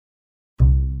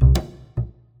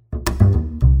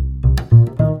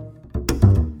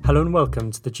Hello and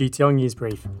welcome to the GTR News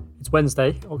Brief. It's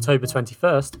Wednesday, October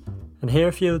 21st, and here are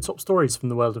a few of the top stories from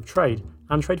the world of trade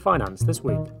and trade finance this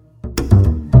week.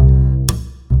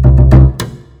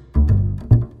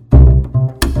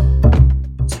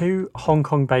 Two Hong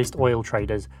Kong-based oil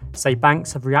traders say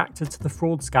banks have reacted to the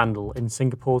fraud scandal in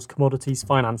Singapore's commodities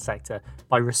finance sector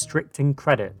by restricting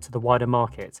credit to the wider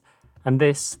market, and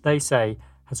this, they say,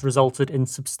 has resulted in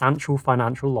substantial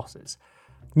financial losses.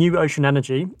 New Ocean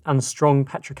Energy and Strong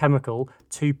Petrochemical,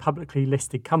 two publicly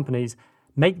listed companies,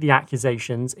 make the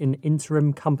accusations in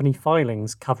interim company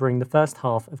filings covering the first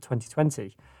half of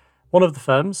 2020. One of the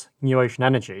firms, New Ocean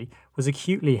Energy, was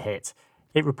acutely hit.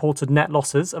 It reported net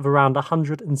losses of around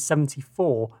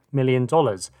 $174 million.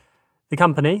 The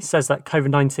company says that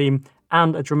COVID-19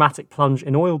 and a dramatic plunge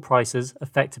in oil prices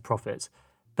affected profits,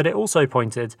 but it also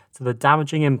pointed to the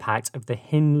damaging impact of the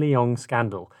Hin Leong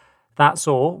scandal. That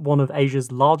saw one of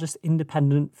Asia's largest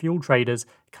independent fuel traders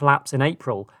collapse in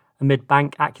April amid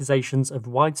bank accusations of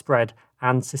widespread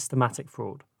and systematic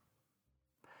fraud.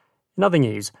 In other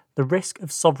news, the risk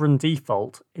of sovereign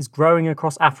default is growing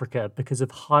across Africa because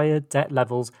of higher debt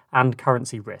levels and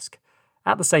currency risk.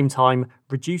 At the same time,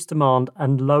 reduced demand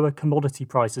and lower commodity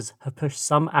prices have pushed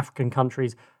some African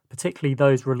countries, particularly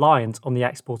those reliant on the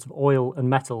export of oil and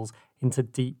metals, into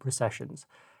deep recessions.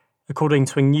 According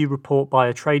to a new report by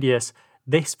Atradius,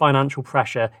 this financial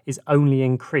pressure is only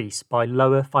increased by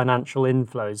lower financial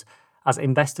inflows as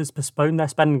investors postpone their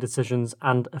spending decisions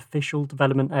and official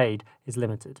development aid is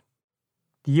limited.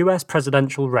 The US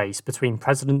presidential race between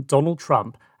President Donald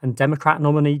Trump and Democrat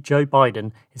nominee Joe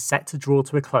Biden is set to draw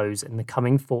to a close in the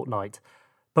coming fortnight.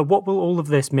 But what will all of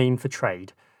this mean for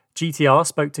trade? GTR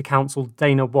spoke to counsel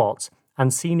Dana Watts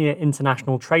and senior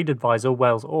international trade advisor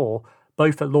Wells Orr,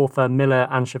 both at law firm Miller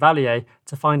and Chevalier,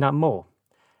 to find out more.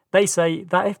 They say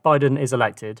that if Biden is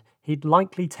elected, he'd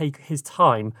likely take his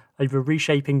time over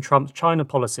reshaping Trump's China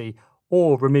policy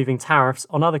or removing tariffs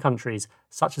on other countries,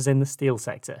 such as in the steel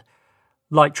sector.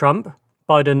 Like Trump,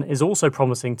 Biden is also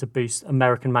promising to boost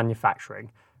American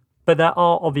manufacturing. But there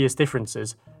are obvious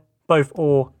differences. Both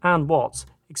Orr and Watts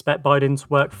expect Biden to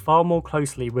work far more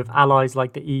closely with allies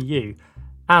like the EU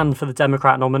and for the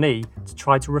Democrat nominee to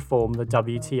try to reform the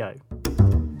WTO.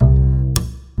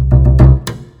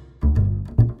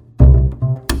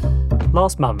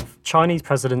 Last month, Chinese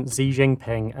President Xi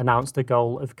Jinping announced a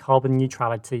goal of carbon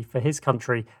neutrality for his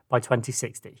country by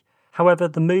 2060. However,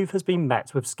 the move has been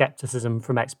met with scepticism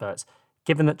from experts,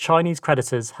 given that Chinese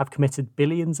creditors have committed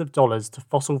billions of dollars to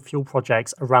fossil fuel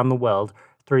projects around the world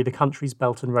through the country's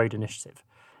Belt and Road Initiative.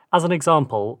 As an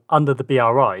example, under the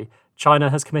BRI, China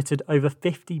has committed over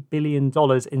 $50 billion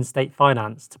in state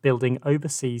finance to building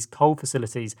overseas coal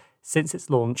facilities since its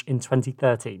launch in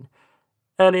 2013.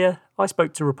 Earlier, I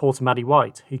spoke to reporter Maddie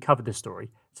White, who covered this story,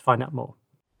 to find out more.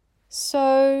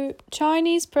 So,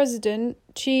 Chinese President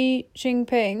Xi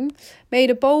Jinping made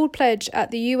a bold pledge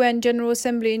at the UN General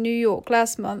Assembly in New York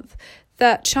last month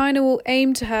that China will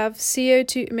aim to have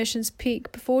CO2 emissions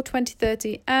peak before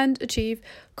 2030 and achieve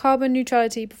carbon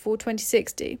neutrality before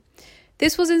 2060.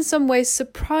 This was in some ways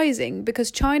surprising because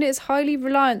China is highly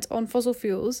reliant on fossil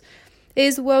fuels, it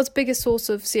is the world's biggest source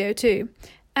of CO2,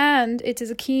 and it is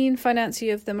a keen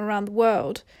financier of them around the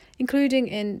world, including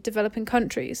in developing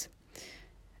countries.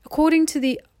 According to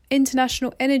the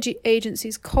International Energy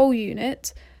Agency's coal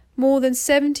unit, more than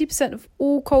 70% of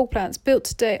all coal plants built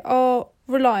today are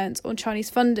reliant on Chinese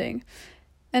funding.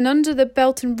 And under the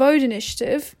Belt and Road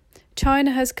Initiative,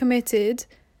 China has committed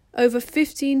over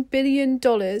 $15 billion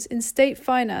in state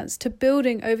finance to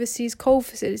building overseas coal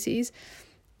facilities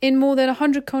in more than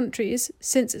 100 countries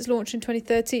since its launch in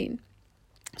 2013.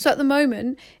 So at the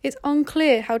moment, it's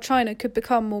unclear how China could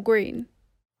become more green.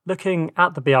 Looking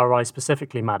at the BRI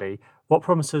specifically, Maddie, what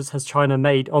promises has China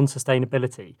made on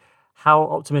sustainability? How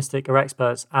optimistic are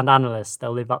experts and analysts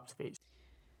they'll live up to these?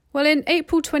 Well, in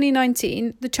April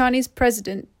 2019, the Chinese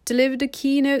president delivered a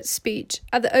keynote speech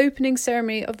at the opening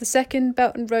ceremony of the second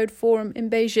Belt and Road Forum in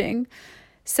Beijing,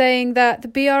 saying that the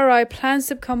BRI plans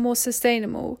to become more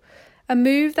sustainable, a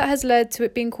move that has led to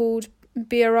it being called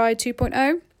BRI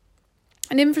 2.0.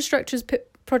 And infrastructure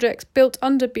projects built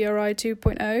under BRI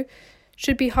 2.0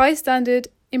 should be high standard,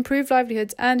 improve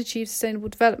livelihoods and achieve sustainable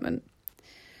development.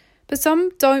 But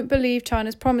some don't believe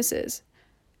China's promises.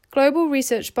 Global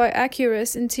research by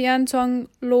Accurus and Tiantuan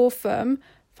law firm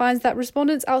finds that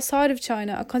respondents outside of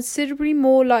China are considerably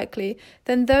more likely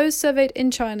than those surveyed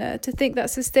in China to think that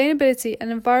sustainability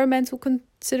and environmental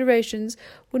considerations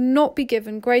will not be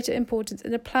given greater importance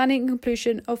in the planning and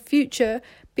completion of future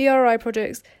BRI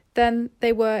projects than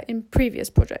they were in previous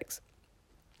projects.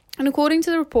 And according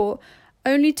to the report,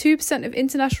 only 2% of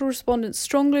international respondents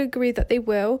strongly agree that they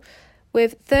will,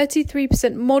 with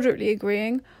 33% moderately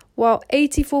agreeing, while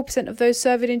 84% of those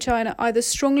surveyed in China either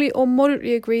strongly or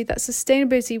moderately agree that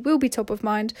sustainability will be top of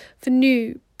mind for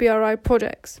new BRI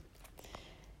projects.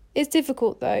 It's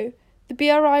difficult though. The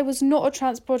BRI was not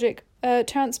a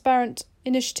transparent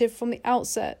initiative from the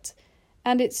outset,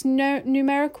 and its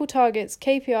numerical targets,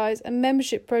 KPIs and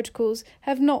membership protocols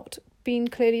have not been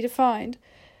clearly defined.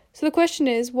 So the question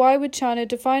is, why would China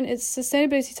define its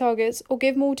sustainability targets or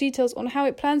give more details on how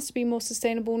it plans to be more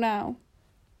sustainable now?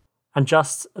 And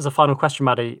just as a final question,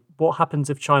 Maddie, what happens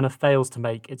if China fails to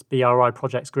make its BRI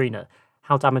projects greener?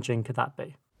 How damaging could that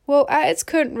be? Well, at its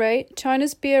current rate,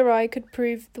 China's BRI could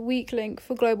prove the weak link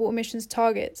for global emissions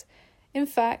targets. In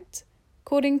fact,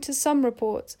 according to some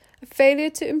reports, a failure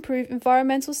to improve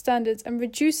environmental standards and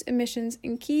reduce emissions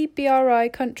in key BRI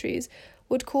countries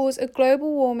would cause a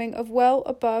global warming of well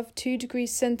above 2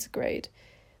 degrees centigrade,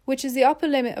 which is the upper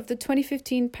limit of the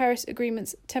 2015 Paris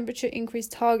Agreement's temperature increase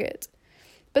target.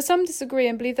 But some disagree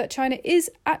and believe that China is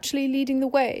actually leading the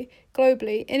way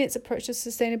globally in its approach to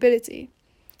sustainability.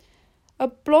 A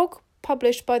blog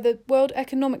published by the World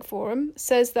Economic Forum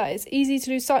says that it's easy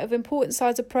to lose sight of important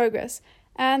signs of progress,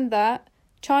 and that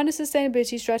China's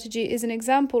sustainability strategy is an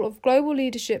example of global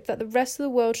leadership that the rest of the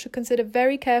world should consider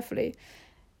very carefully.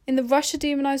 In the rush to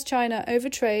demonize China over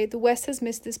trade, the West has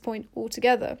missed this point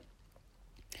altogether,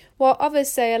 while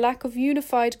others say a lack of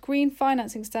unified green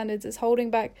financing standards is holding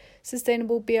back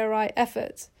sustainable BRI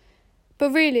efforts.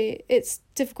 But really, it's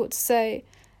difficult to say,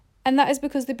 and that is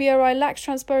because the BRI lacks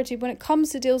transparency when it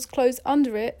comes to deals closed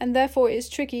under it, and therefore it is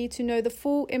tricky to know the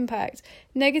full impact,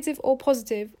 negative or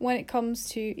positive, when it comes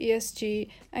to ESG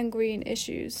and green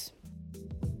issues.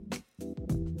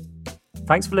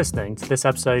 Thanks for listening to this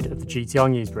episode of the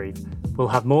GTR News Brief. We'll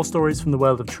have more stories from the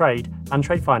world of trade and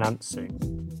trade finance soon.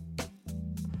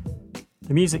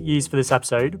 The music used for this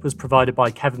episode was provided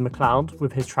by Kevin MacLeod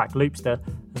with his track Loopster,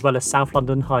 as well as South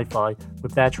London Hi-Fi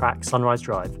with their track Sunrise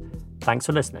Drive. Thanks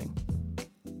for listening.